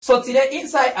So today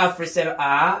inside Africell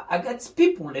I got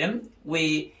people them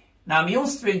we now me own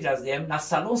strangers them, now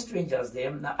salon strangers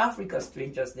them, now Africa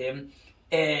strangers them,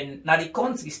 and now the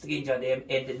country stranger them,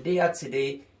 and then they are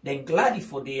today, then glad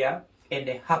for there, and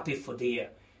then happy for there.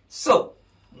 So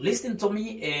listen to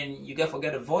me, and you can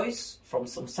forget a voice from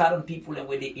some southern people and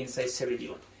where they inside Sierra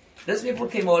Leone. Those people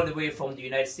came all the way from the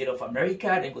United States of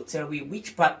America. They go tell me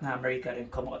which partner America then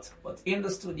come out. But in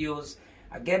the studios,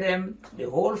 I get them, the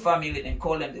whole family, then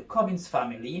call them the Cummins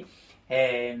family,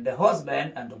 and the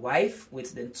husband and the wife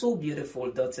with the two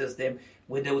beautiful daughters, them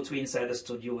with the two inside the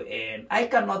studio. And I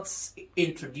cannot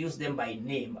introduce them by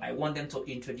name. I want them to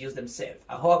introduce themselves.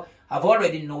 I've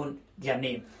already known their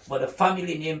name, but the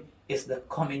family name is the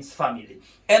Cummins family.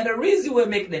 And the reason we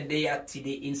make them there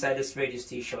today inside this radio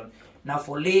station, now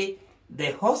for lay,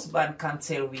 the husband can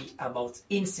tell me about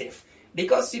himself.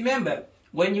 Because remember,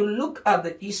 when you look at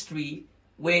the history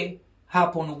where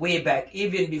happened way back,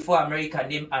 even before America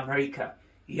named America,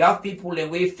 you have people that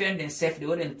way fend themselves, they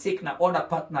wouldn't take na other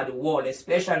part of the world,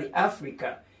 especially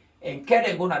Africa, and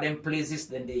carry go to them places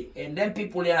then they, and then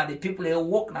people there, the people that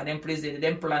walk na them places,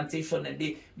 them plantation and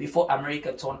they before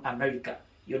America turned America.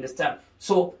 You understand?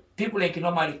 So people like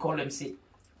normally call them say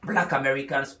Black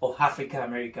Americans or African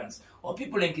Americans, or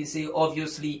people like can say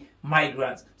obviously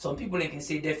migrants. Some people like can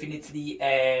say definitely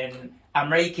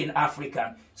American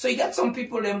African. So you got some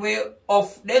people them way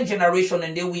of their generation,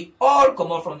 and then we all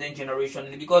come out from their generation,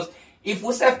 because if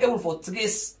we self able for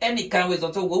trace any kind of ways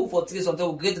until we go for trace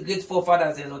until we great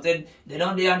forefathers, and then they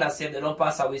don't understand, they don't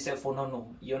pass away self for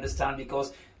no. You understand?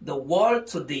 Because the world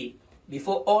today,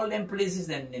 before all them places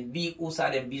and them be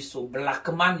outside them be so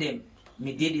black man them.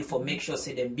 Me did it for make sure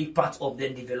say them be part of the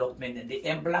development, and the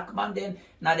black man then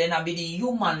now then I be the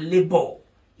human labor.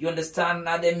 You understand?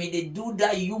 Now then me they do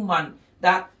that human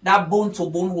that bone to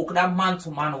bone work, that man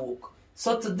to man work.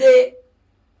 So today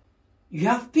you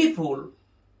have people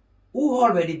who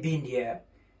already been there,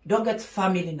 don't get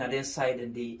family on their side,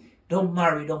 and they don't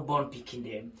marry, don't born picking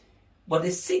them, but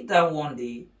they sit down one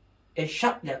day and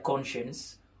shut their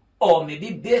conscience, or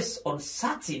maybe based on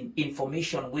certain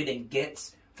information we then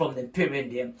get from the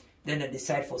parent them, then they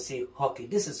decide for say, okay,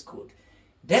 this is good.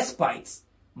 Despite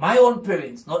my own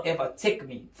parents not ever take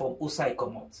me from outside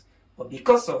come out, but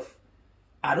because of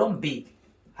I don't beg,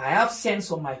 I have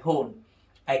sense on my own,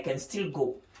 I can still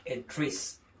go and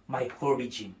trace my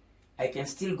origin. I can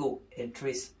still go and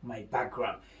trace my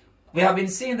background. We have been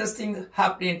seeing this thing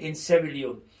happening in Sierra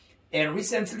Leone. And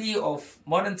recently of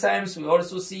modern times, we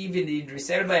also see even the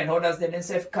Driselva and others that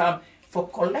themselves come for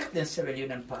collecting Sierra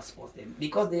Leonean passport them,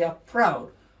 because they are proud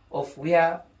of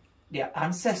where their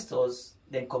ancestors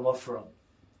then come up from.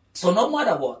 So no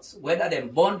matter what, whether they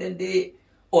born in they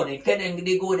or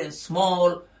they go then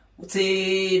small,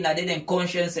 say now they then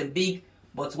conscious and big,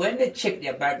 but when they check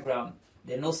their background,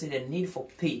 they know say the need for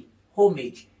pay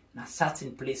homage in a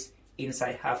certain place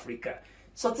inside Africa.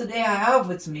 So today I have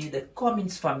with me the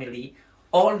Cummins family,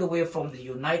 all the way from the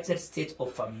United States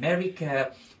of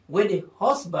America, where the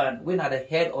husband, when at the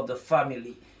head of the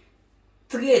family,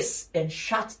 trace and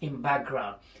shot in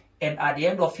background. And at the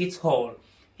end of it all,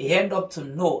 he ended up to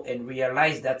know and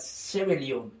realize that Sierra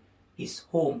Leone is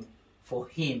home for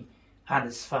him and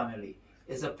his family.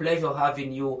 It's a pleasure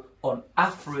having you on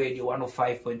Afro Radio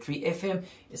 105.3 FM.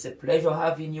 It's a pleasure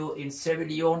having you in Sierra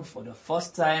Leone for the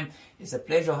first time. It's a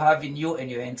pleasure having you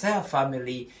and your entire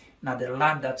family. Now the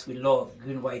land that we love,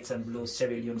 green, white, and blue,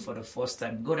 Sierra Leone for the first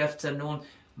time. Good afternoon,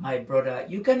 my brother.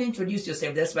 You can introduce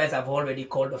yourself. That's why I've already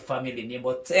called the family name.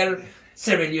 But tell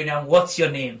Sierra Leonean, what's your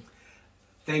name?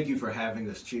 Thank you for having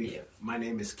us, Chief. Yeah. My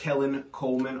name is Kellen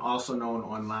Coleman, also known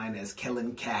online as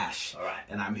Kellen Cash. All right.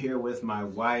 And I'm here with my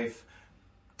wife,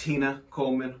 Tina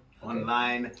Coleman,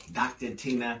 online, Dr.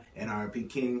 Tina, NRP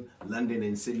King,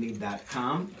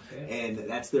 LondonandSydney.com. Okay. And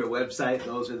that's their website.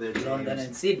 Those are their names. London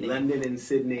and Sydney. London and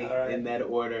Sydney, right, in that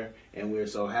order. And we're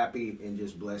so happy and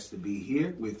just blessed to be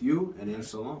here with you and in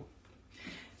Salon.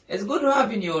 It's good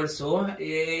having you also.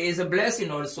 It's a blessing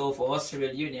also for us,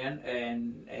 Sierra Leonean,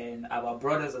 and our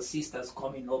brothers and sisters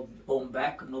coming home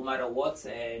back, no matter what.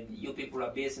 And you people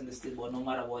are based in the state, but no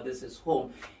matter what, this is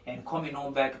home. And coming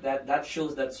home back, that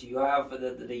shows that you have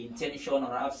the intention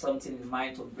or have something in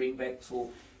mind to bring back to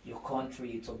your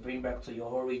country, to bring back to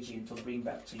your origin, to bring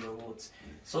back to your roots.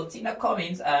 So Tina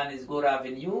Cummins, and it's good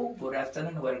having you. Good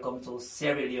afternoon. Welcome to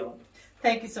Sierra Leone.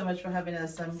 Thank you so much for having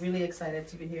us. I'm really excited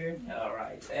to be here. All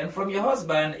right. And from your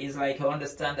husband, is like I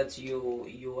understand that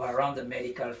you are around the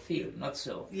medical field, not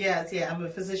so? Yes, yeah. I'm a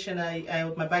physician.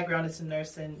 My background is in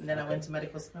nursing, and then I went to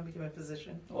medical school and became a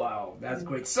physician. Wow, that's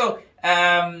great. So,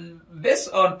 based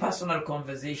on personal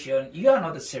conversation, you are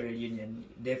not a Sierra Leonean.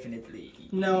 definitely.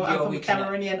 No, I'm You're from with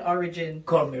Cameroonian origin.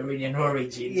 Cameroonian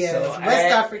origin. Yes, So,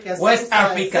 West Africa. West same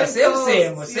size, Africa, coast,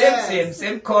 yes.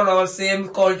 same color, same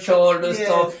culture, all those Yes.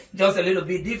 stuff, just a little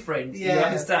bit different. You Yes,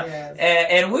 understand? yes.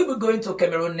 And we'll be going to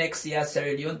Cameroon next year,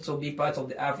 Sierra Leone, to be part of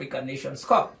the African Nations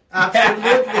Cup.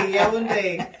 Absolutely,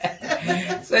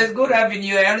 Yaoundé. So it's good having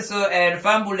you. And also, and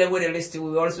Fambule with the list,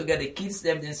 we also get the kids,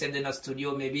 them then send in a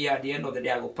studio. Maybe at the end of the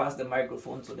day, I will pass the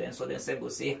microphone to them, so then say, go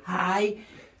say hi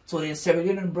to the Sierra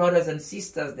Leonean brothers and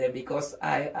sisters there, because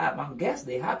I guess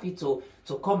they're happy to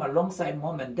come alongside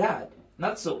mom and dad.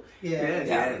 Not so.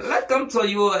 Yeah. Let's come to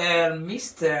you,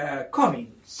 Mr.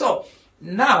 Cummins. So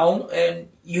now,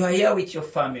 you are here with your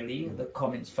family, the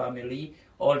Cummins family,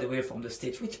 all the way from the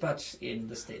States. Which part in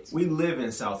the States? We live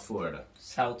in South Florida.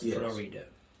 South Florida.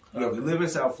 Yeah, we live in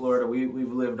South Florida. We've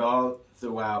lived all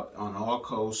throughout on all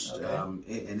coasts and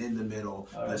in the middle.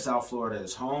 Right. South Florida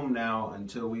is home now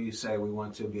until we say we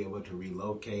want to be able to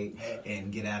relocate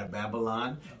and get out of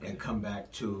Babylon and come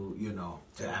back to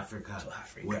to Africa. To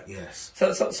Africa. Yes.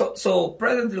 So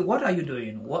presently, what are you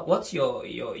doing? What's your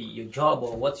job,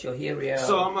 or what's your area?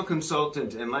 So I'm a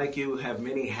consultant, and like you, have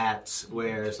many hats.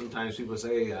 Where sometimes people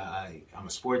say I'm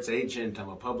a sports agent, I'm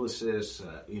a publicist.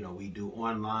 We do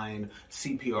online.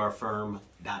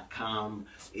 CPRfirm.com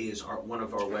is one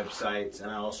of our websites,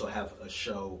 and I also have a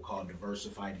show called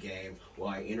Diversified Game,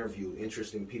 where I interview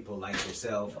interesting people like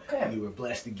yourself. Okay. You were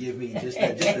blessed to give me just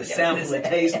a sample, a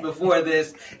taste before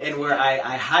this, and where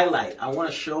I highlight. I want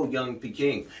to show young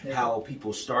Peking how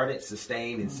people started,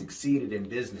 sustained, and succeeded in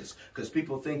business, because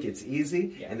people think it's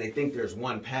easy and they think there's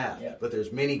one path, but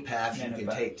there's many paths you can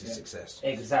take to success.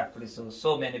 Exactly.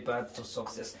 So many paths to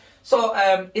success. So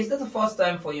is this the first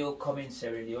time for you coming to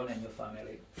Sierra Leone and your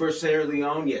family? For Sierra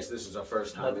Leone, yes, this is our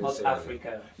first time in Not Sierra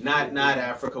Africa. Leone. Not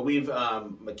Africa. We've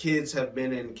my kids have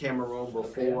been in Cameroon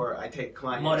before. I take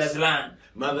clients. Motherland.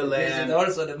 Motherland. This is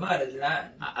also the motherland.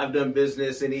 I've done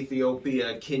business in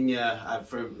Ethiopia, Kenya. I've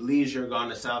for leisure gone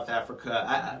to South Africa.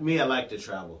 I like to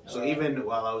travel. So even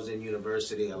while I was in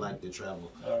university, I like to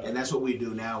travel, and that's what we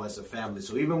do now as a family.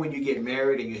 So even when you get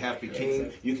married and you have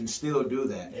Peking, you can still do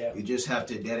that. Yeah. You just have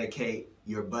to dedicate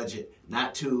your budget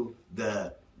not to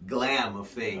the glam of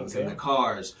things and the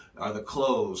cars or the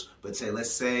clothes, but say, let's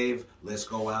save, let's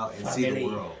go out and see the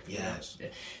world. Yes.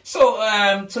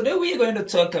 So today we are going to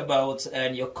talk about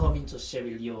your coming to Sierra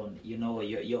Leone,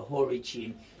 your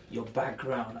origin, your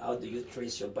background. How do you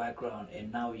trace your background?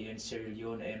 And now you're in Sierra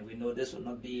Leone, and we know this will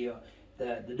not be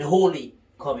the holy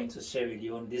coming to Sierra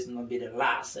Leone. This will not be the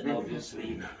last, and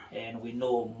obviously, and we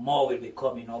know more will be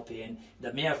coming up, and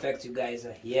the mere fact you guys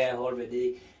are here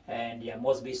already, and there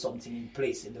must be something in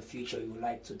place in the future you would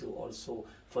like to do also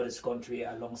for this country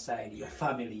alongside your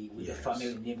family, with the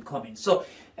family name coming. So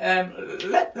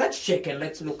let's check and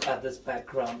let's look at this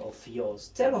background of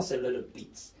yours. Tell us a little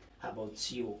bit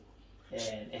about you,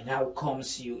 and how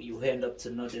comes you end up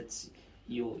to know that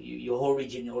your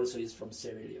origin also is from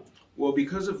Sierra Leone. Well,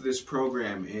 because of this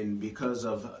program and because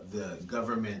of the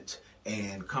government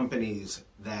and companies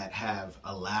that have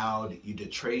allowed you to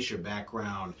trace your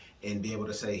background and be able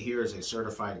to say, here's a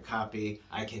certified copy,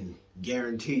 I can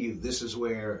guarantee you this is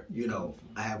where,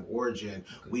 I have origin.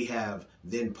 We have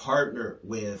then partnered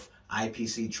with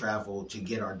IPC Travel to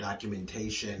get our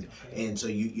documentation. And so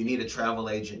you need a travel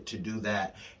agent to do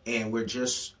that. And we're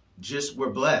we're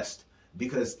blessed,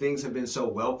 because things have been so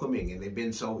welcoming and they've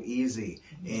been so easy,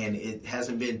 and it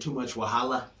hasn't been too much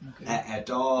wahala at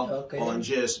all on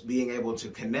just being able to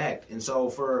connect. And so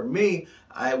for me,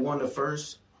 I want to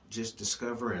first just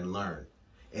discover and learn,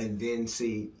 and then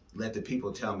let the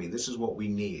people tell me this is what we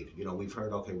need. We've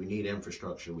heard, we need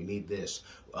infrastructure, we need this.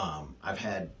 I've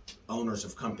had owners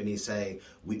of companies say,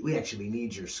 we actually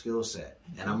need your skill set.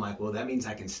 And I'm like, well, that means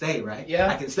I can stay, right? Yeah.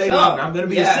 I can stay longer. I'm going to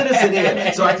be a citizen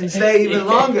here, so I can stay even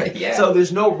longer. So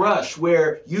there's no rush,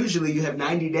 where usually you have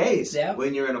 90 days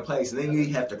when you're in a place, and then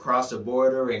you have to cross a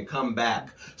border and come back.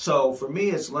 So for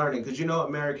me, it's learning, because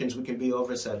Americans, we can be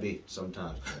over-savvy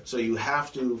sometimes. So you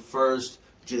have to first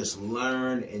just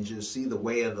learn and just see the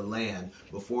way of the land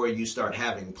before you start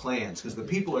having plans, because the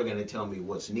people are going to tell me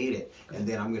what's needed, and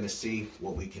then I'm going to see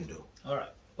what we can do. All right.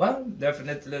 Well,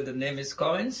 definitely the name is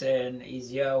Cummins, and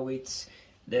he's here with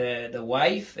the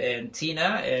wife and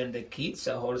Tina, and the kids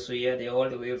are also here. They're all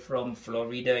the way from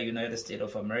Florida, United States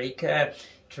of America,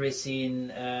 tracing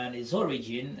his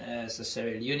origin as a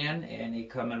Sierra Leonean, and he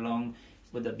come along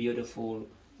with a beautiful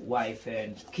wife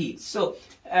and kids. So,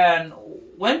 and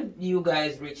when you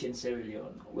guys reached in Sierra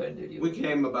Leone, when did you? We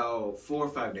came about 4 or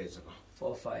 5 days ago. 4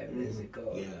 or 5 years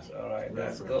ago. Yeah. All right,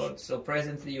 that's Fresh. good. So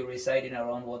presently you're residing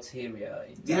around what area?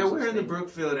 Yeah, we're in the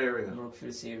Brookfield area.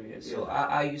 Brookfield area. So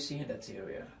Yeah. are you seeing that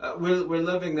area? We're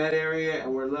loving that area,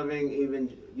 and we're loving even,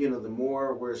 the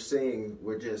more we're seeing,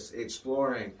 we're just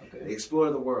exploring, explore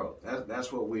the world.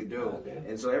 That's what we do. Okay.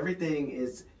 And so everything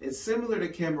it's similar to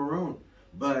Cameroon,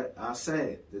 but I'll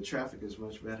say the traffic is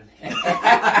much better.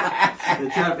 The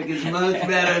traffic is much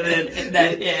better than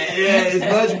it's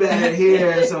much better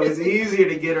here, so it's easier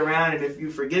to get around, and if you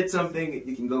forget something,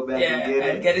 you can go back and get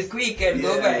it. Get it quick and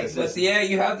go back. Yes, But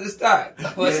you have to start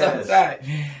for some time.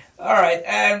 All right,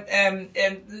 and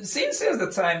since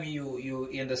the time you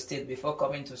in the state before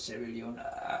coming to Sierra Leone,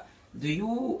 do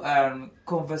you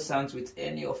conversate with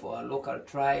any of our local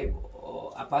tribe,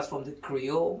 or apart from the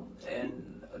Creole and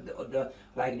the other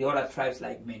tribes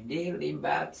like Mende,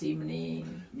 Limba, Timni?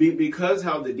 Because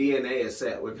how the DNA is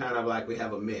set, we're kind of like we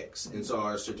have a mix, and so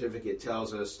our certificate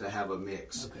tells us to have a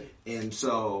mix. Okay. And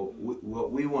so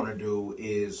what we want to do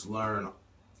is learn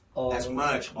as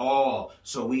much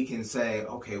so we can say,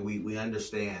 okay, we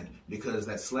understand, because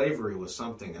that slavery was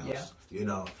something else,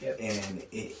 and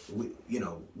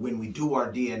when we do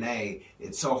our DNA,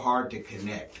 it's so hard to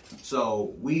connect.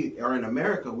 So we are in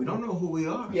America, we don't know who we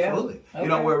are fully.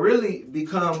 Okay. We're really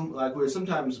become like we're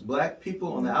sometimes black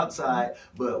people on the outside,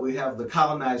 but we have the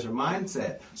colonizer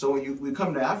mindset. So when we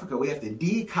come to Africa, we have to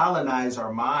decolonize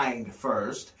our mind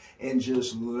first and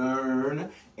just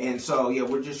learn. And so,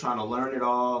 we're just trying to learn it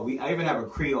all. I even have a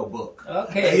Creole book,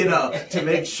 to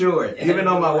make sure. Even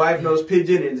though my wife knows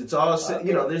Pidgin, and it's all,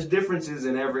 there's differences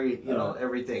in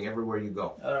everything, everywhere you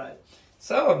go. All right.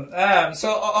 So,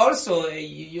 also,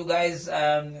 you guys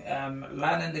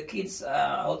learning the kids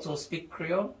also speak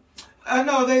Creole?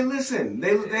 No, they listen.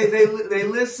 They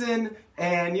listen,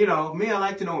 and me, I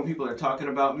like to know when people are talking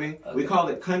about me. Okay. We call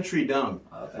it country dumb,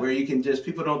 where you can just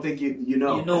people don't think you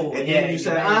know. You know, and then you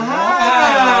say, So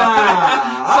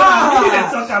you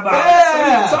didn't talk about. So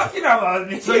you're talking about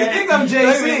me. So you think I'm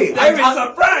JC? I'm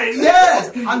surprised.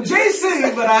 Yes, I'm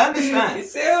JC, but I understand. You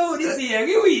say, oh, this is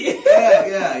Yagui.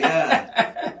 Yeah.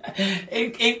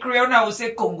 In Creole, now we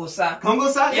say Kongosa.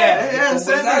 Kongosa? Yeah.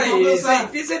 Kongosa.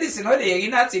 If you say this,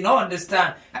 you don't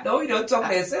understand. No, we don't talk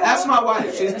this. Ask my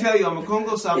wife. She'll tell you I'm a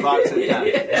Kongosa boxer.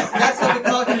 That's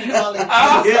what we call it.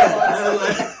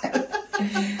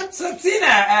 So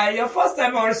Tina, your first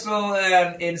time also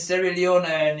in Sierra Leone,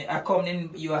 and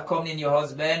you accompanying your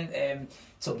husband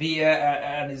to be here,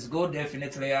 and it's good.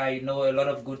 Definitely, I know a lot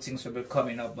of good things will be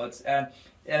coming up. But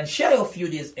and share your few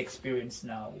days experience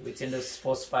now within this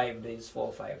first 5 days, 4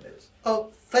 or 5 days. Oh,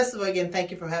 first of all, again,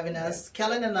 thank you for having us.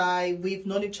 Kellen and I, we've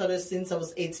known each other since I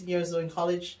was 18 years old in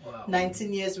college. Wow.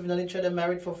 19 years, we've known each other,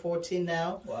 married for 14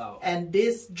 now. Wow. And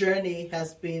this journey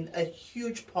has been a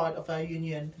huge part of our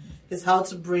union, is how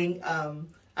to bring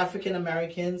African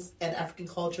Americans and African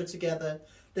culture together.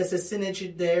 There's a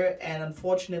synergy there, and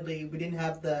unfortunately, we didn't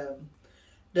have the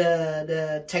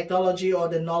technology or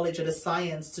the knowledge or the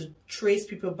science to trace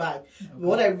people back. Okay.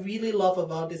 What I really love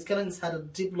about this, Kellen's had a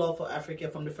deep love for Africa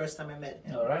from the first time I met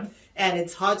him. All right. And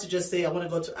it's hard to just say, I want to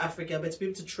go to Africa, but to be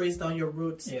able to trace down your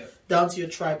roots, down to your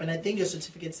tribe. And I think your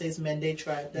certificate says Mende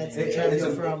tribe. That's the tribe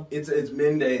you're from. It's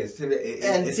Mende. It's a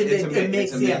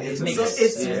mix. So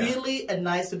it's really a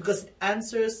nice, because it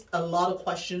answers a lot of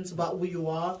questions about who you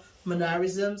are,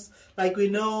 mannerisms. Like we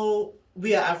know,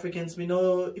 we are Africans. We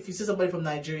know if you see somebody from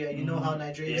Nigeria, you know how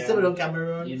Nigeria. You see somebody from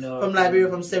Cameroon, from Liberia,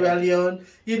 from Sierra Leone,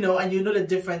 and you know the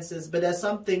differences. But there's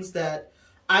some things that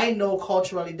I know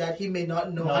culturally that he may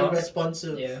not know and respond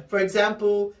to. Yeah. For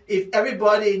example, if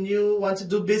everybody in you wants to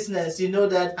do business, you know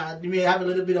that you may have a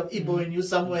little bit of Igbo in you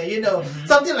somewhere,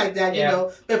 something like that, you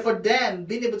know. But for them,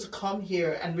 being able to come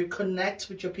here and reconnect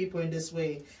with your people in this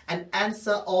way and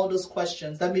answer all those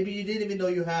questions that maybe you didn't even know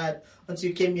you had until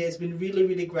you came here, it's been really,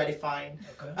 really gratifying.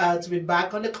 Okay. To be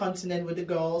back on the continent with the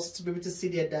girls, to be able to see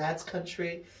their dad's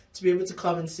country, to be able to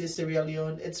come and see Sierra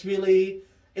Leone. It's really,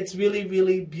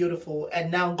 really beautiful.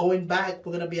 And now going back,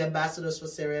 we're going to be ambassadors for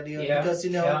Sierra Leone because,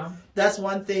 that's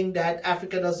one thing that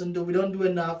Africa doesn't do. We don't do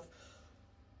enough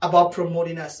about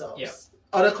promoting ourselves. Yeah.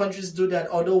 Other countries do that,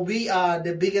 although we are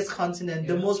the biggest continent,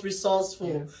 the most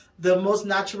resourceful, the most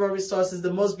natural resources,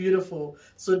 the most beautiful.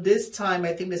 So this time,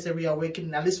 I think there's a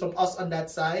reawakening, at least from us on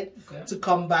that side, to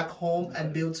come back home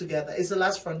and build together. It's the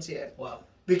last frontier. Wow.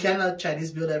 we cannot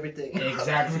Chinese build everything.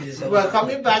 Exactly. So we're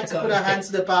coming back to put our hands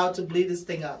to the power to bleed this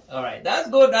thing out. All right, that's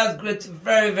good. That's great.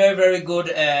 Very, very, very good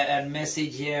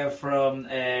message here from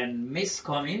Mrs.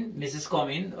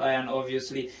 Comin, and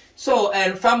obviously. So,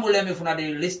 and family, if you're not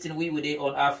listening, we were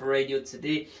on Afro Radio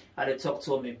today. I talked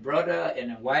to my brother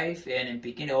and a wife, and in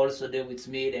Pekin also there with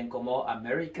me. Then come out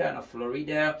America and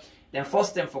Florida. Then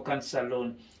first time for cancer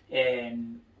alone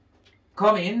and.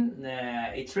 Coming,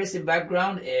 a tracing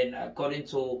background, and according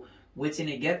to waiting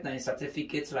he get now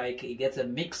certificates, like he gets a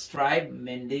mixed tribe,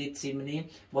 Mende, Timni,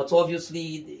 but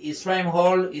obviously his tribe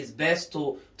hall is best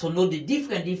to know the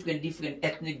different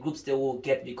ethnic groups they will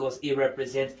get because he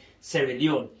represents Sierra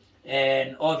Leone,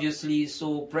 and obviously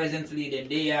so presently then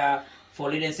they are for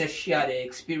letting say share their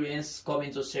experience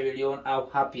coming to Sierra Leone, how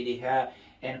happy they are,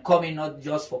 and coming not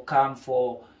just for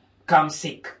come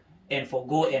sick and for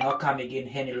go and not come again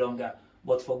any longer,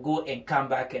 but for go and come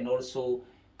back and also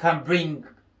can bring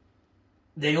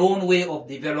their own way of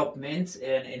development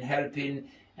and helping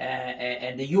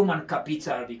and the human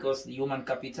capital, because the human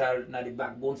capital is the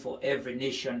backbone for every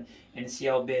nation and see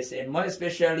how best, and more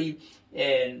especially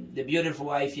and the beautiful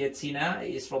wife here, Tina,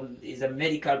 is a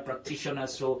medical practitioner,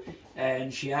 so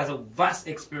and she has a vast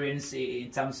experience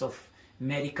in terms of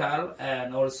medical,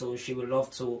 and also she would love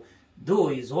to do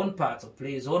his own part, to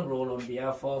play his own role on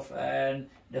behalf of and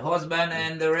the husband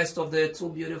and the rest of the two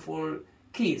beautiful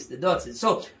kids, the daughters.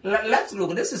 So let's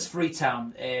look. This is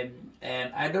Freetown,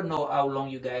 and I don't know how long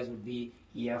you guys will be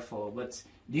here for, but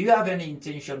do you have any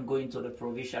intention going to the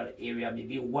provincial area,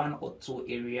 maybe one or two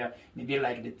area, maybe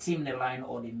like the Timne line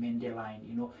or the Mende line?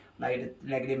 You know, like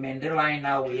the Mende line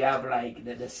now we have like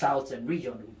the southern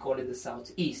region. We call it the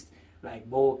southeast, like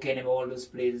Bo, Kenema, all those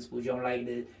places. Pujon, like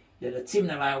the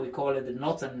Timna line, we call it the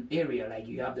northern area, like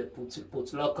you have the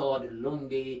Putloko, the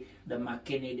Lungi, the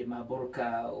Makeni, the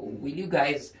Maburka. Will you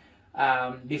guys,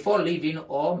 before leaving,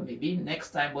 or maybe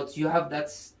next time, but you have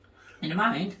that in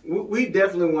mind? We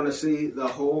definitely want to see the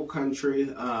whole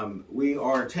country. We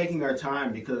are taking our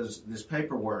time because this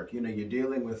paperwork, you're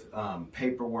dealing with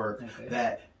paperwork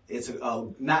that it's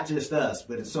not just us,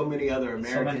 but it's so many other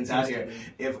Americans out here.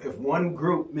 If one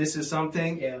group misses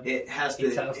something, it has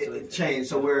to change.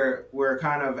 So we're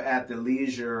kind of at the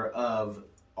leisure of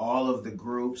all of the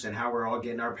groups and how we're all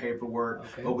getting our paperwork.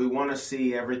 But we want to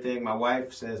see everything. My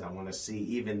wife says, I want to see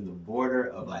even the border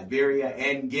of Liberia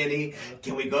and Guinea.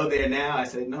 Can we go there now? I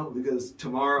said, no, because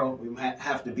tomorrow we might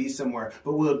have to be somewhere.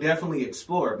 But we'll definitely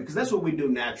explore, because that's what we do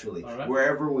naturally.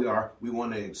 Wherever we are, we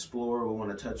want to explore, we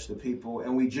want to touch the people,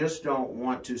 and we just don't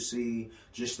want to see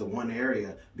just the one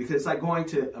area, because it's like going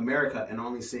to America and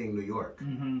only seeing New York.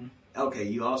 Okay,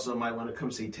 you also might want to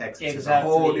come see Texas. Exactly. It's a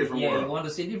whole different world. You want to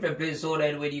see different places, so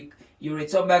that when you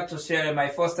return back to Sierra, my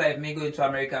first time me going to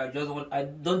America, I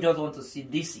don't just want to see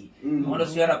DC. I want to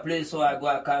see other places, so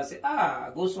I can say,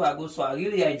 I go so I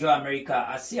really enjoy America.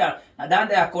 I see and then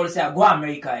I call say I go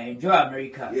America, I enjoy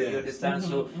America. You understand?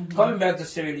 So coming back to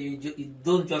Sierra, you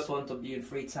don't just want to be in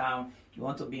Freetown. You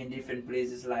want to be in different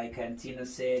places, like Tina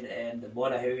said, and the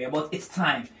border area. But it's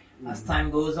time. As time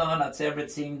goes on, as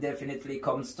everything definitely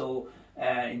comes to,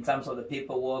 in terms of the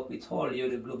paperwork, with all the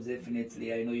other groups,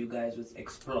 definitely, I know you guys will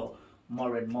explore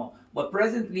more and more. But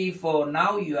presently, for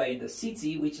now, you are in the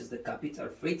city, which is the capital,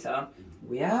 Freetown.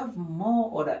 We have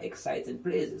more other exciting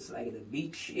places, like the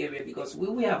beach area, because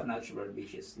we have natural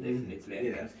beaches,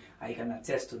 definitely. I can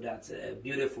attest to that.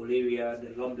 Beautiful area,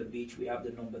 along the beach. We have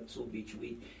the number 2 beach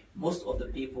with most of the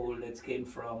people that came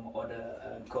from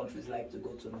other countries like to go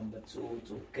to number 2,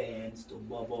 to Kent, to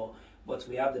Bobo, but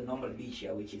we have the normal beach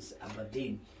here, which is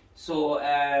Aberdeen. So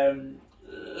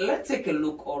let's take a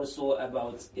look also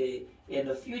about in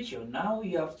the future. Now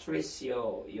you have traced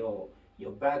your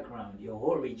background, your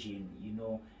origin,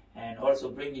 and also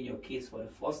bringing your kids for the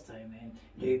first time, and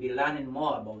they will be learning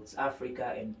more about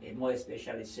Africa and more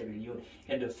especially Sierra Leone.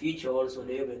 In the future also,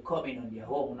 they will be coming on their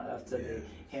own after they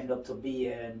end up to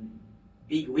be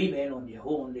big women on their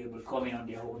own. They will come in on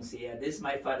their own, say, this is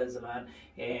my father's land,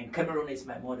 and Cameroon is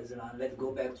my mother's land. Let's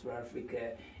go back to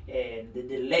Africa, and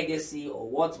the legacy or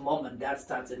what mom and dad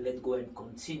started, let's go and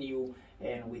continue,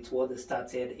 and with what they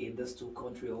started in these two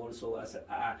countries also as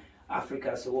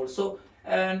Africa. So also,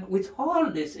 and with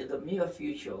all this in the near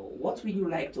future, what would you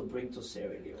like to bring to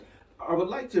Sierra Leone? I would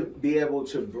like to be able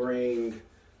to bring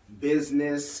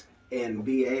business and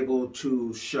be able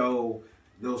to show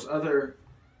those other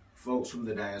folks from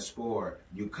the diaspora,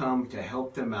 you come to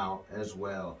help them out as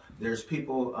well. There's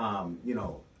people,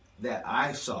 that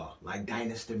I saw, like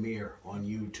Dynasty Mir on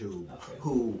YouTube,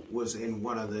 who was in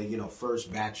one of the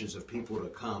first batches of people to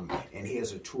come, and he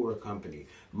has a tour company.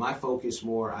 My focus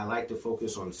I like to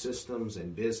focus on systems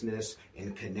and business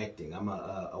and connecting. I'm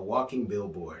a walking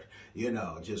billboard,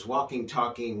 just walking,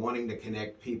 talking, wanting to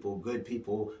connect people, good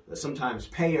people, sometimes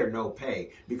pay or no pay,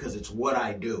 because it's what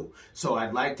I do. So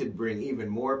I'd like to bring even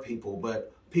more people,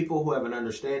 but people who have an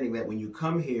understanding that when you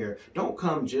come here, don't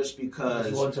come just because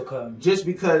you want to come. Just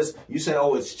because you say,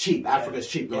 oh, it's cheap. Africa's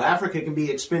cheap. No, Africa can be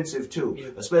expensive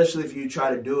too, especially if you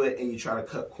try to do it and you try to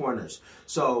cut corners.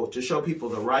 So to show people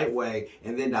the right way,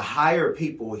 and then to hire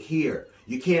people here.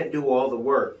 You can't do all the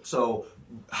work. So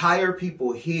hire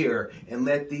people here and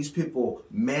let these people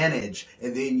manage,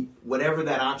 and then whatever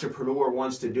that entrepreneur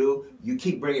wants to do, you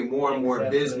keep bringing more and more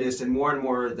business and more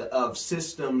of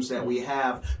systems that we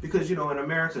have, because in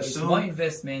America, so soon more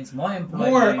investments, more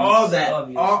employment,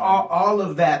 all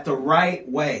of that the right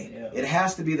way. It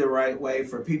has to be the right way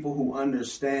for people who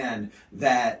understand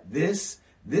that this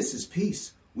is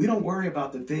peace. We don't worry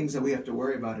about the things that we have to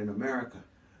worry about in America.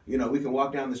 We can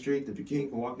walk down the street. The king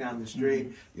can walk down the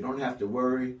street. You don't have to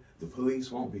worry. The police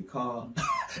won't be called.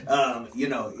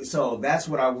 So that's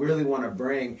what I really want to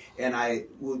bring. And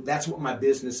that's what my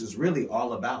business is really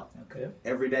all about. Okay.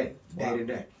 Every day, day to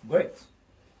day. Great.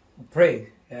 Pray.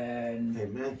 And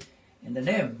amen. In the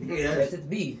name, let it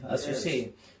be, as you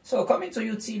say. So coming to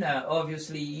you, Tina,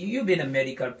 obviously, you've been a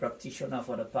medical practitioner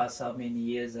for the past how many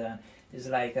years? It's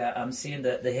like I'm seeing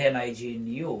the hair hygiene in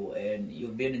you, and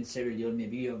you've been in Sierra Leone.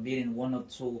 Maybe you've been in one or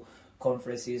two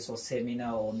conferences or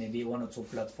seminar, or maybe one or two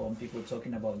platforms, people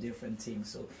talking about different things.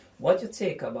 So what do you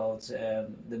think about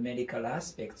the medical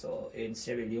aspects in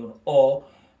Sierra Leone,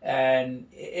 and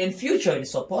in future in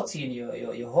supporting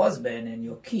your husband and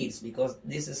your kids, because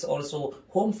this is also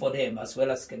home for them as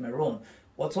well as Cameroon.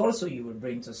 What also you will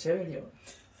bring to Sierra Leone?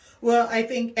 Well, I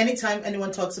think anytime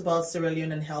anyone talks about Sierra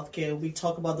Leone and healthcare, we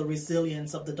talk about the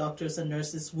resilience of the doctors and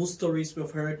nurses, whose stories we've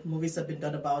heard, movies have been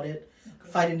done about it,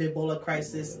 fighting the Ebola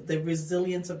crisis. The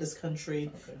resilience of this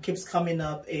country keeps coming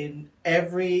up in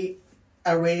every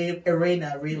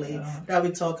arena, really, that we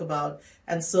talk about.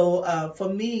 And so for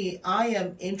me, I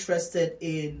am interested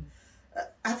in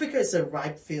Africa is a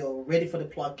ripe field, ready for the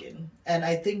plucking. And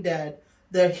I think that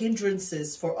there are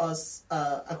hindrances for us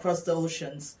across the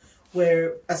oceans,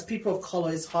 where as people of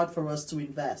color, it's hard for us to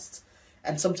invest.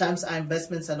 And sometimes our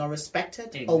investments are not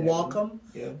respected or welcome.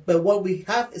 Yeah. But what we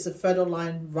have is a federal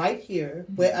line right here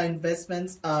where our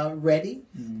investments are ready,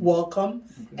 welcome,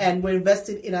 and we're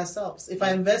investing in ourselves. If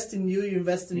I invest in you, you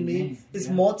invest in me, it's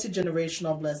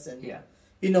multi-generational blessing. Yeah.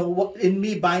 In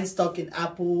me buying stock in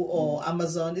Apple or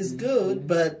Amazon is good,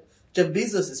 but Jeff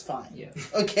Bezos is fine. Yeah.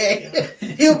 Okay?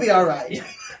 He'll be all right. Yeah.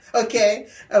 Okay,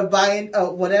 buying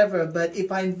whatever. But if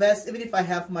I invest, even if I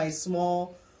have my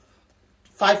small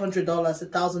 $500,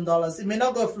 $1,000, it may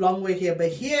not go a long way here.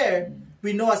 But here,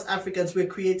 we know as Africans, we're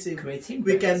creative.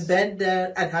 We can bend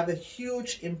that and have a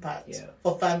huge impact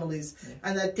for families. Yeah.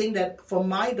 And I think that for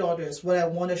my daughters, what I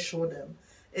want to show them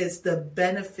is the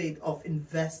benefit of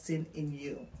investing in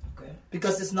you. Okay.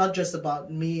 Because it's not just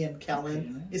about me and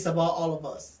Kellen. It's about all of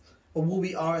us, or who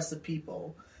we are as a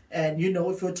people. And,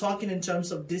 if we're talking in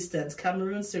terms of distance,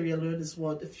 Cameroon, Sierra Leone is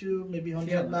what, a few, maybe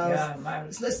 100 miles? Yeah,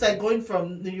 it's like going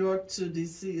from New York to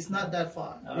DC. It's not that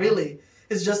far, really.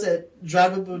 It's just a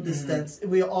drivable distance.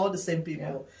 We're all the same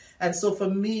people. Yeah. And so for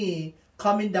me,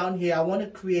 coming down here, I want to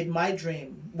create my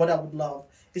dream. What I would love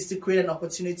is to create an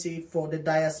opportunity for the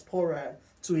diaspora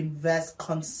to invest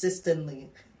consistently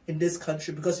in this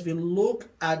country. Because if you look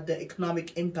at the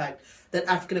economic impact that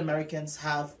African Americans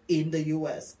have in the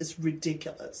U.S., it's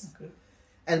ridiculous. Okay.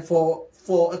 And for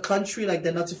a country like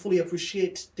that not to fully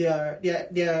appreciate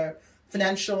their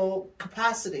financial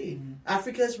capacity,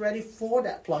 Africa is ready for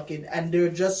that plug-in, and they're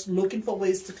just looking for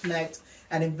ways to connect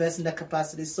and invest in that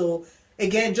capacity. So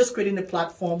again, just creating a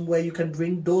platform where you can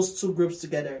bring those two groups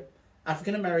together,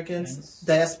 African Americans,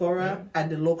 diaspora,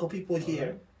 and the local people here.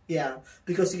 Right. Yeah,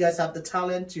 because you guys have the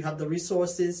talent, you have the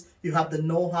resources, you have the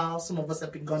know-how. Some of us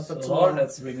have been gone for too long. All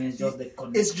that remains just the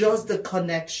connection. It's just the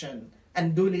connection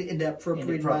and doing it in the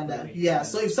appropriate manner. Yeah,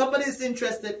 so if somebody is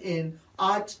interested in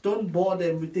art, don't bore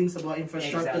them with things about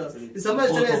infrastructure. Exactly. If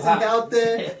somebody's trying to sing out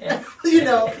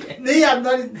there, me, I'm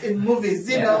not in movies,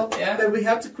 but we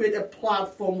have to create a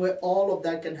platform where all of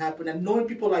that can happen. And knowing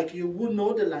people like you who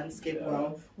know the landscape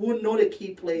well, who know the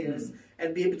key players,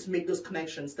 and be able to make those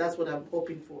connections. That's what I'm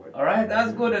hoping for. All right,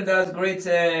 that's good and that's great.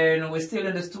 We're still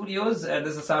in the studios.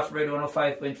 This is Afrimoney's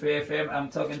 105.3 FM. I'm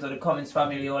talking to the Cummins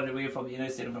family all the way from the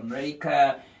United States of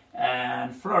America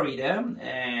and Florida.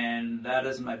 And that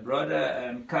is my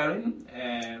brother, Kellen.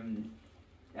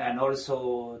 and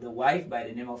also the wife by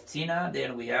the name of Tina.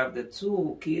 Then we have the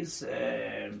two kids.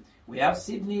 We have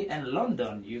Sydney and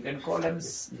London. You can call them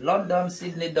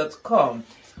LondonSydney.com.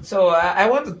 So I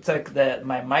want to take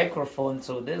my microphone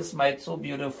to this, my two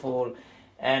beautiful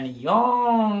and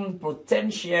young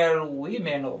potential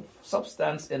women of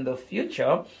substance in the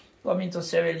future coming to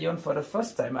Sierra Leone for the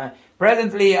first time.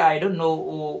 Presently, I don't know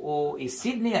who is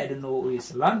Sydney. I don't know who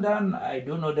is London. I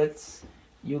don't know that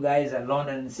you guys are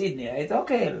London and Sydney. It's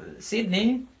okay,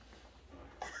 Sydney.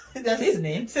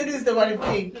 Sydney. Sydney's the one in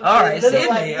pink. All right,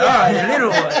 Sydney. All right, little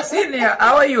one. Sydney,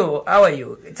 how are you? How are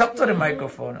you? Talk to the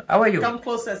microphone. How are you? Come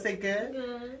closer, say good.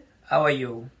 Good. How are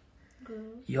you?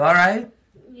 Good. You all right?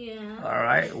 Yeah. All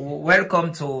right.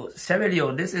 Welcome to Sierra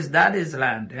Leone. This is Daddy's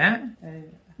land, eh?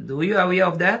 Do you aware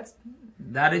of that?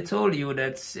 Daddy told you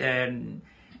that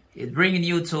it's bringing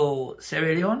you to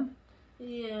Sierra Leone?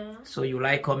 Yeah. So you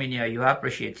like coming here. You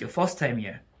appreciate your first time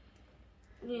here.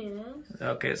 Yes.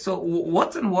 Okay. So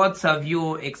what have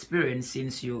you experienced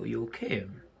since you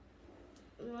came?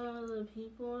 Well, the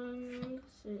people are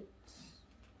nice. It's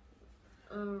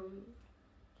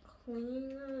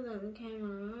cleaner than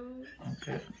Cameroon.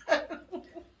 Okay.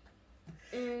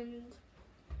 And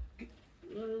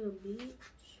go to the beach.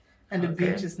 And the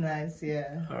Okay. beach is nice,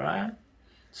 yeah. All right.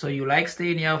 So you like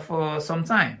staying here for some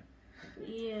time?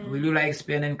 Yeah. Will you like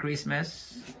spending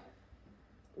Christmas?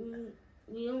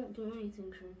 We don't do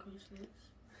anything for Christmas.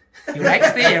 You like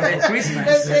stay here for Let's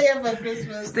Christmas? stay here for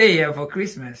Christmas. Stay here for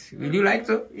Christmas. Will you like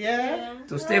to? Yeah?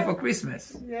 To stay for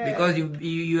Christmas? Yeah. Because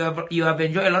you have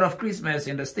enjoyed a lot of Christmas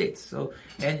in the States. So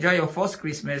enjoy your first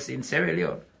Christmas in Sierra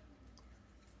Leone.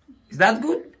 Is that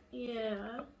good?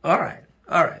 Yeah. All right.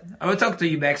 I will talk to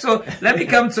you back. So let me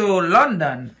come to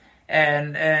London.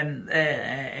 And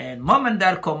mom and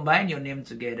dad combine your name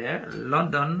together,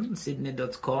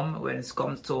 LondonSydney.com, when it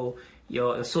comes to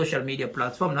your social media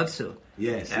platform, not so?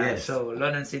 Yes, So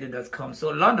LondonSydney.com.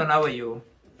 So London, how are you?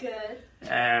 Good.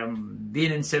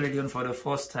 Being in Sierra Leone for the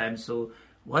first time. So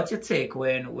what's your take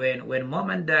when mom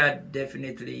and dad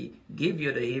definitely give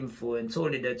you the info and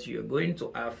told you that you're going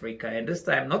to Africa, and this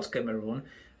time not Cameroon,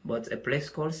 but a place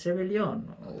called Sierra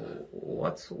Leone?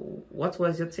 What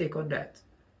was your take on that?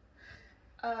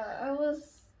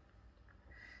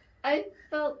 I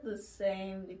felt the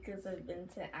same because I've been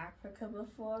to Africa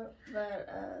before, but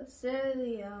Sierra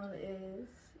Leone is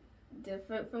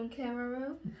different from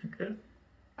Cameroon. Okay.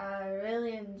 I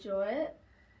really enjoy it.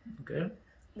 Okay.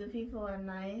 The people are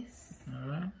nice. All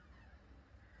right.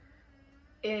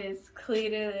 It is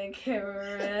cleaner than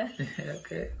Cameroon,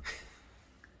 Okay.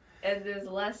 and there's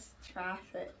less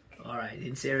traffic. All right.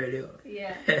 In Sierra Leone.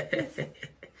 Yeah.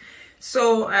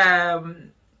 So,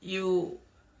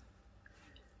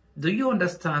 do you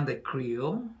understand the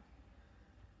Creole?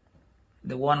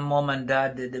 The one mom and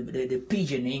dad, the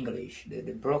pidgin English,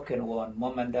 the broken one,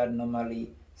 mom and dad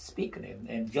normally speak them.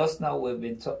 And just now we've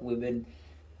been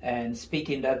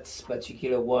speaking that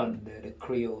particular one, the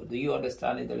Creole. Do you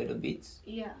understand it a little bit?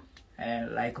 Yeah.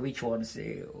 And like which one?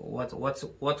 Say what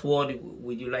word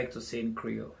would you like to say in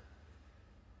Creole?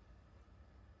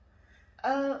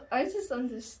 I just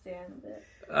understand it.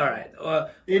 All right.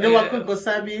 You know what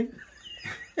Kokosa mean?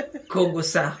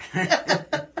 Kongosa.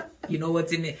 You know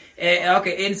what's in it?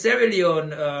 Okay, in Sierra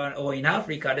Leone or in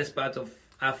Africa, this part of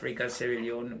Africa, Sierra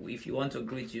Leone, if you want to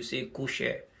greet, you say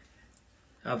couche.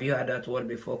 Have you heard that word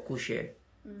before, couche?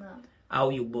 No. How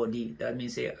you body? That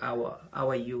means say how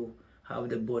are you? How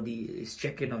the body is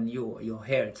checking on you, your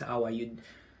health. How are you?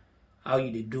 How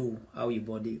you do? How your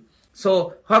body?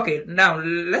 So okay, now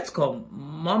let's come.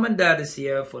 Mom and dad is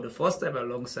here for the first time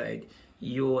alongside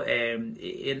you. In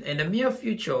the near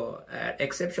future,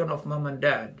 exception of mom and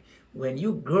dad, when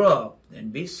you grow up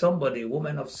and be somebody,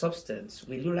 woman of substance,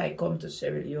 will you like come to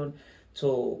Sierra Leone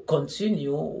to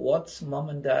continue what mom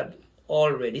and dad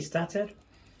already started?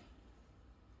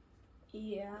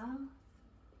 Yeah.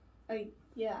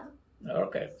 Yeah.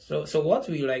 Okay. So what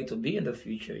would you like to be in the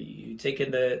future? You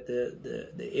taking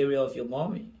the area of your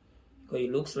mommy? Because he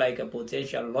looks like a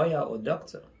potential lawyer or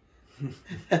doctor.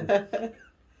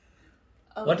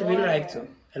 What would you like to?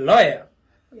 A lawyer?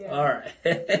 Yeah. All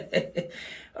right.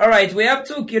 All right. We have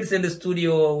two kids in the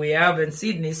studio. We have in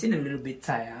Sydney, a little bit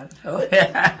tired.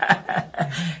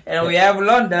 And we have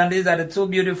London. These are the two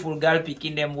beautiful girls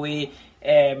picking them way.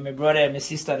 My brother and my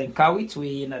sister in Kawit,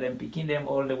 we them picking them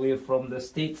all the way from the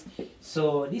States.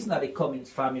 So this is not a Cummings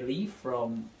family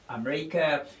from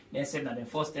America. They said that the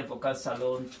first time for cancer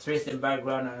alone, trace the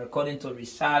background, and according to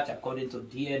research, according to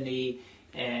DNA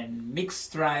and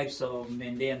mixed tribes of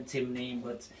Mende and Timney,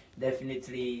 but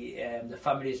definitely the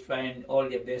family is trying all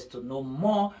their best to know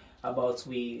more about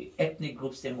we ethnic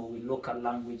groups them or we local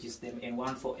languages them and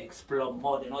want for explore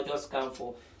more. They not just come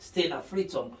for staying at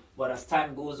Freetown, but as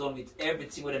time goes on with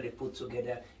everything that they put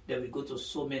together, they will go to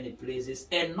so many places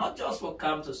and not just for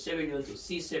come to Sierra Leone to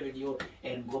see Sierra Leone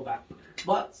and go back,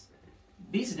 but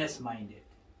business minded.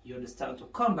 You understand, to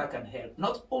come back and help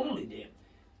not only them,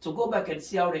 to go back and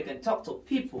see how they can talk to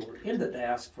people in the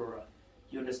diaspora.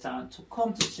 You understand, to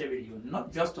come to Sierra Leone,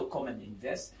 not just to come and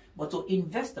invest, but to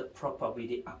invest the proper way,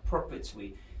 the appropriate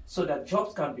way, so that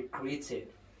jobs can be created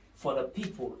for the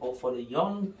people or for the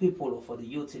young people or for the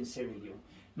youth in Sierra Leone.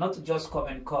 Not to just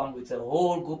come with a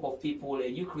whole group of people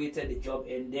and you created the job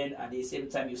and then at the same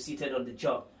time you seated on the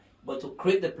job, but to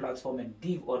create the platform and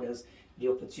give others the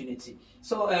opportunity.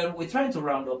 So we're trying to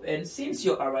round up, and since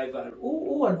your arrival,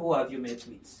 who have you met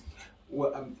with?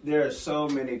 Well, there are so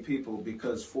many people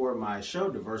because for my show,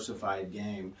 Diversified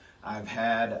Game, I've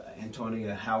had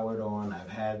Antonia Howard on. I've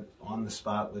had On the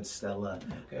Spot with Stella.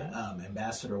 Okay.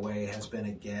 Ambassador Way has been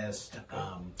a guest.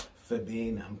 Okay.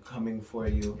 Fabine, I'm coming for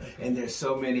you. Okay. And there's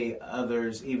so many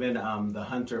others, even the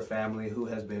Hunter family who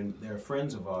has been, they're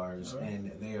friends of ours. Right.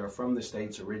 And they are from the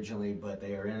States originally, but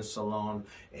they are in Salon.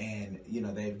 And, you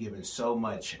know, they've given so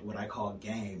much, what I call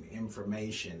game,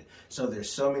 information. So there's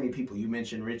so many people. You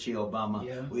mentioned Richie Obama.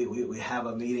 Yeah. We have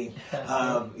a meeting,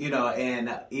 you know,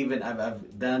 and even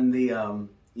I've done the,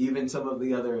 even some of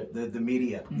the other, the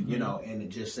media, you know, and it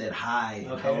just said hi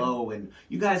and hello. And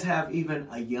you guys have even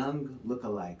a young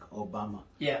lookalike Obama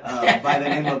by the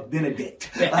name of Benedict.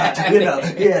 You know,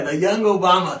 the young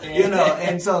Obama, you know.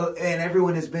 And so, and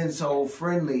everyone has been so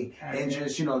friendly and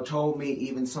just, you know, told me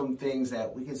even some things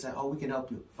that we can say, oh, we can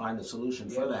help you find a solution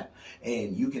for that.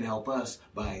 And you can help us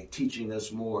by teaching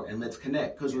us more and let's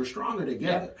connect because we're stronger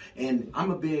together. And I'm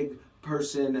a big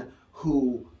person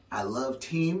who I love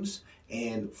teams.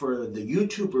 And for the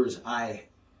YouTubers I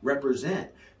represent,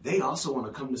 they also want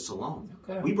to come to Salon.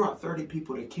 Okay. We brought 30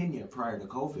 people to Kenya prior to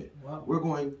COVID. Wow.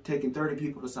 We're taking 30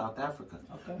 people to South Africa.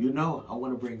 Okay. You know, I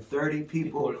want to bring 30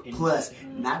 people plus,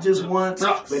 not just once,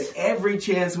 but every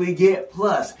chance we get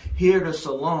plus here to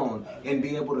Salon and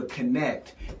be able to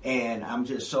connect. And I'm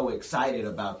just so excited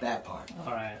about that part.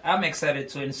 All right. I'm excited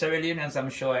too. And Sierra Leoneans, I'm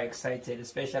sure, are excited,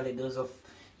 especially those of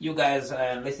you guys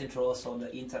listen to us on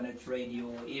the internet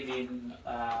radio, even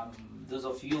those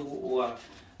of you who are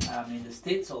in the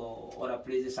States or other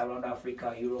places around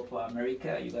Africa, Europe, or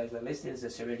America. You guys are listening to the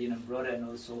Sierra Leonean brother and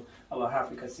also our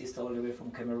African sister all the way from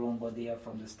Cameroon, but they are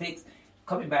from the States.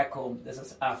 Coming back home, this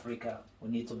is Africa. We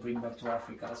need to bring back to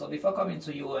Africa. So before coming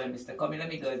to you, Mr. Coleman, let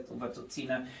me go over to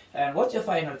Tina. And what's your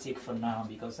final take for now?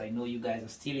 Because I know you guys are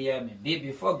still here. Maybe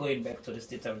before going back to the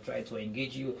States, I will try to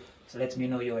engage you. So let me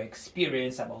know your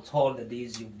experience about all the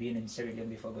days you've been in Sierra Leone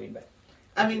before going back.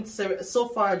 I mean, so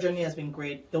far our journey has been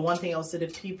great. The one thing I'll say, the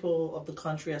people of the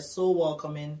country are so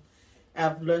welcoming.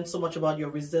 I've learned so much about your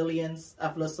resilience.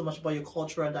 I've learned so much about your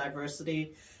cultural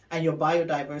diversity and your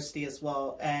biodiversity as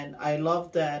well. And I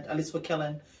love that, at least for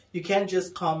Kellen, you can't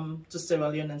just come to Sierra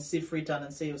Leone and see Freetown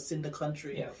and say you've seen the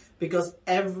country. Yeah. Because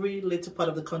every little part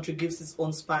of the country gives its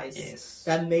own spice. Yes.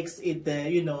 That makes it the,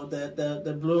 you know,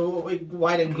 the blue,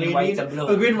 white and green. White and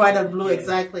blue. Green, white and blue,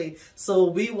 exactly. So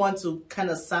we want to kind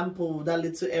of sample that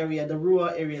little area, the rural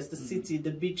areas, the city,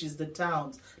 the beaches, the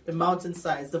towns, the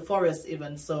mountainsides, the forest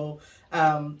even. So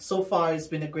so far it's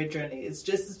been a great journey. It's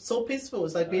just so peaceful.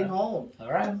 It's like being home.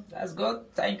 All right. That's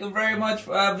good. Thank you very much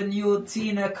for having you,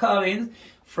 Tina Collins,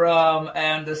 from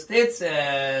the States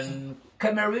and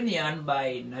Cameroonian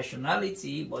by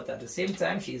nationality, but at the same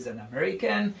time, she's an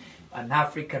American, an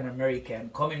African American,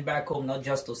 coming back home not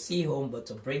just to see home, but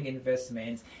to bring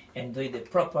investments and do it the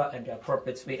proper and the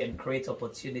appropriate way and create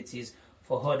opportunities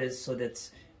for others so that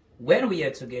when we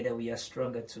are together, we are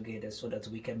stronger together so that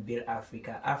we can build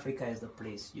Africa. Africa is the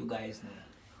place. You guys know.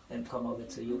 Then come over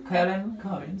to you. Kellen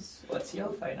Collins, what's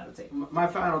your final take? My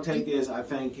final take is I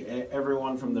thank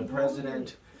everyone from the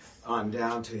president on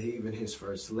down to even his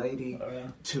first lady,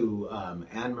 to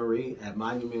Anne-Marie at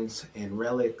Monuments and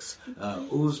Relics,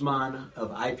 Uzman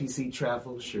of IPC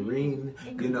Travel, Shireen,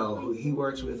 you know, who he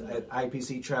works with at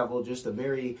IPC Travel, just a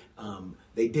very,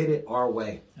 they did it our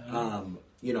way.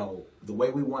 You know, the way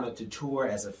we wanted to tour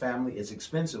as a family is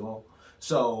expensive.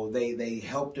 So they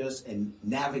helped us and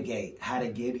navigate how to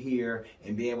get here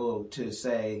and be able to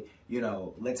say, you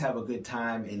know, let's have a good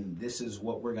time and this is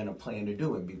what we're going to plan to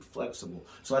do and be flexible.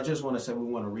 So I just want to say we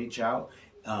want to reach out.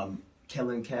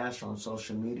 Kellen Cash on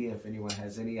social media, if anyone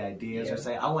has any ideas or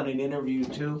say, I want an interview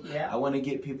too. I want to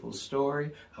get people's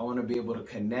story. I want to be able to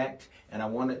connect, and I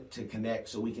want it to connect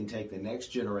so we can take the next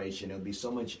generation. It'll be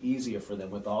so much easier for them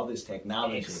with all this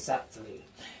technology. Exactly.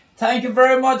 Thank you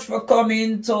very much for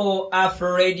coming to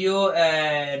Afro Radio,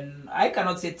 and I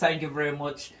cannot say thank you very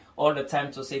much all the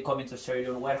time to say coming to Sierra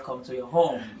Leone. Welcome to your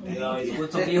home. You know, it's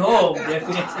good to be home,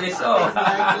 definitely so.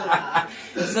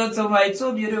 So to my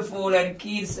two beautiful and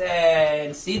kids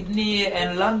in Sydney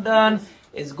and London,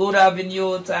 it's good having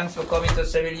you. Thanks for coming to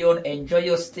Sierra Leone. Enjoy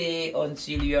your stay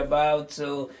until you're about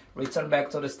to return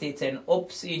back to the States, and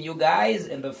hope seeing you guys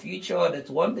in the future, that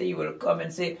one day you will come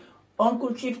and say,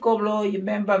 Uncle Chief Korbor, you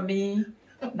remember me?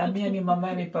 Na me and me mama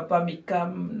and me papa me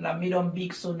come, na me don't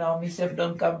big so now myself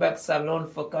don't come back salon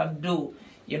for can do.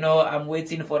 You know, I'm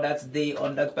waiting for that day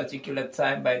on that particular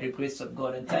time by the grace of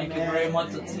God. And thank you very much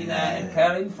to Tina and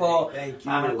Kellen for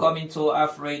coming to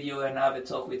Afro Radio and have a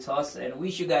talk with us. And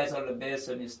wish you guys all the best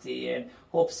on your stay, and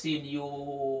hope seeing you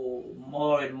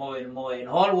more and more and more. And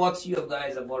all what you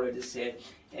guys have already said,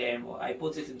 and I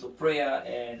put it into prayer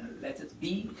and let it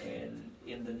be. And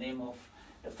in the name of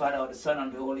the Father, the Son,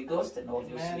 and the Holy Ghost, and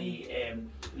obviously,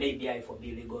 lay behind for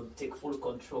Billy God, take full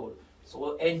control.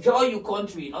 So enjoy your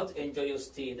country, not enjoy your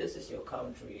stay. This is your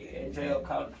country. Enjoy your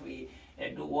country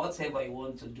and do whatever you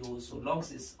want to do, so long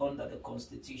as it's under the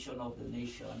constitution of the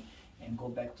nation. And go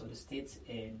back to the States,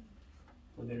 and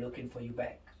we'll be looking for you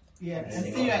back. Yeah,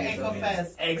 and see you at Echo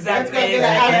Fest. Exactly.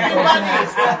 I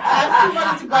have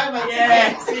money to buy my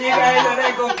tickets. See you guys at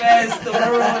Echo Fest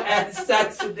tomorrow and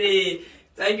Saturday.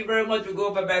 Thank you very much. We go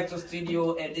back to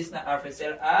studio, and this is not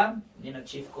Africell.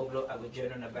 Chief Korbor. I will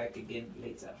join on the back again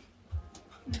later.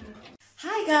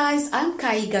 Hi guys, I'm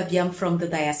Kai Gabiam from the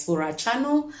Diaspora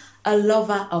Channel, a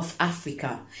lover of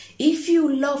Africa. If you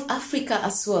love Africa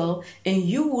as well, and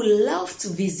you would love to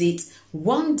visit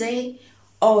one day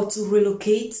or to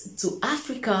relocate to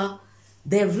Africa,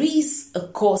 there is a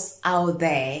course out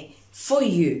there for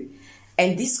you.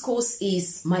 And this course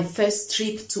is My First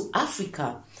Trip to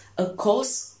Africa, a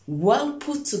course well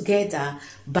put together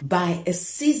by a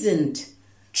seasoned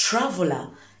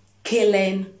traveler,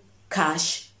 Kellen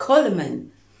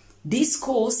Coleman. This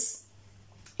course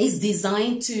is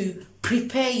designed to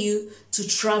prepare you to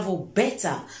travel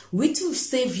better, which will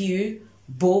save you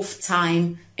both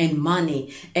time and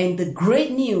money. And the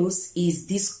great news is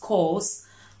this course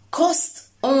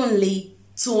costs only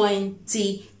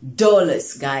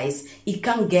 $20, guys. It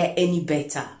can't get any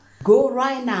better. Go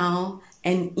right now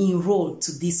and enroll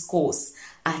to this course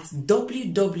at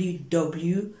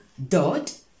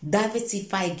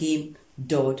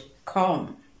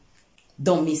www.diversifygame.com.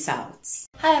 Don't miss out.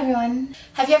 Hi everyone.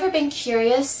 Have you ever been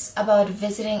curious about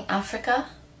visiting Africa?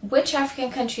 Which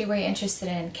African country were you interested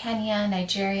in? Kenya,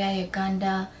 Nigeria,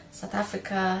 Uganda, South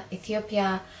Africa,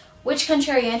 Ethiopia? Which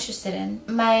country are you interested in?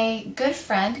 My good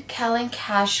friend Kellen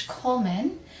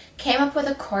Coleman came up with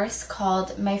a course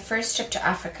called My First Trip to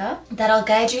Africa that'll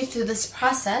guide you through this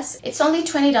process. It's only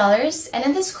 $20, and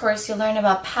in this course you'll learn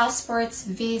about passports,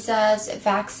 visas,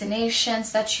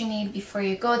 vaccinations that you need before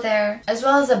you go there, as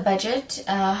well as a budget,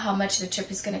 how much the trip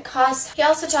is going to cost. He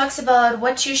also talks about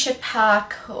what you should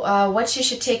pack, what you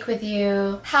should take with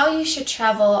you, how you should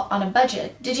travel on a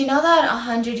budget. Did you know that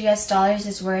 $100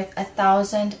 is worth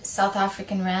 1,000 South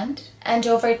African rand and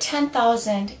over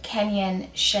 10,000 Kenyan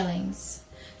shillings?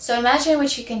 So imagine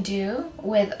what you can do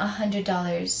with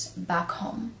 $100 back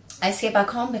home. I say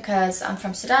back home because I'm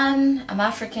from Sudan, I'm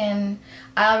African,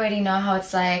 I already know how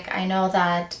it's like. I know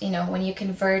that, when you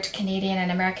convert Canadian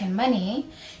and American money,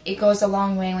 it goes a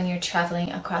long way when you're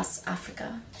traveling across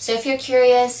Africa. So if you're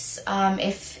curious,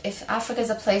 if Africa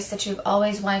is a place that you've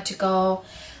always wanted to go,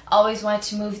 always wanted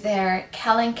to move there,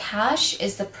 Kellen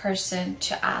is the person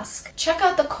to ask. Check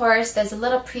out the course. There's a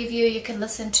little preview you can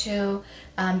listen to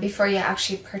before you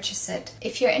actually purchase it.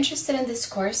 If you're interested in this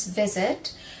course,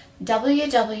 visit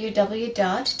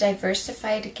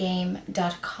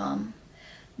www.diversifiedgame.com.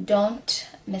 Don't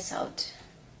miss out.